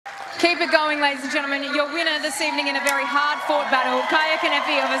Keep it going, ladies and gentlemen. Your winner this evening in a very hard-fought battle, Kaia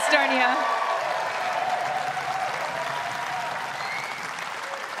Kanepi of Estonia.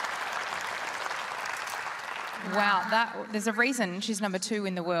 Wow, there's a reason she's number 2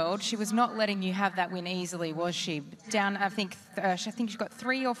 in the world. She was not letting you have that win easily, was she? Down, I think she got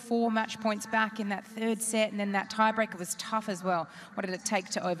 3 or 4 match points back in that third set, and then that tiebreaker was tough as well. What did it take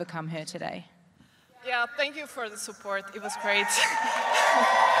to overcome her today? Yeah, thank you for the support. It was great.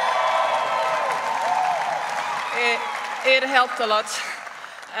 It helped a lot.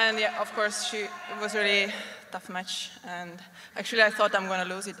 And yeah, of course, it was really a tough match. And actually, I thought I'm going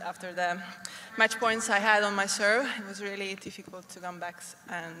to lose it after the match points I had on my serve. It was really difficult to come back.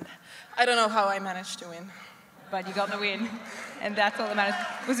 And I don't know how I managed to win. But you got the win, and that's all that matters.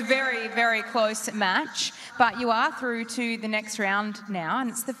 It was a very, very close match, but you are through to the next round now, and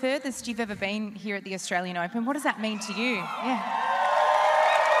it's the furthest you've ever been here at the Australian Open. What does that mean to you? Yeah.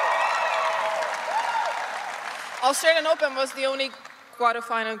 Australian Open was the only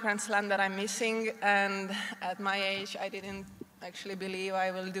quarterfinal Grand Slam that I'm missing, and at my age, I didn't actually believe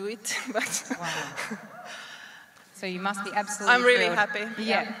I will do it. But wow. So you must be absolutely I'm really thrilled. happy.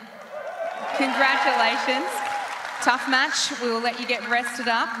 Yeah. Congratulations. Tough match. We will let you get rested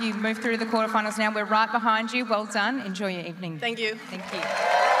up. You move through to the quarterfinals now. We're right behind you. Well done. Enjoy your evening. Thank you. Thank you.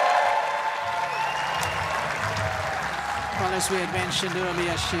 Well, as we had mentioned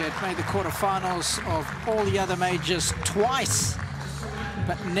earlier, she had made the quarterfinals of all the other majors twice,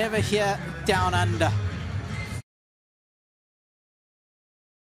 but never here down under.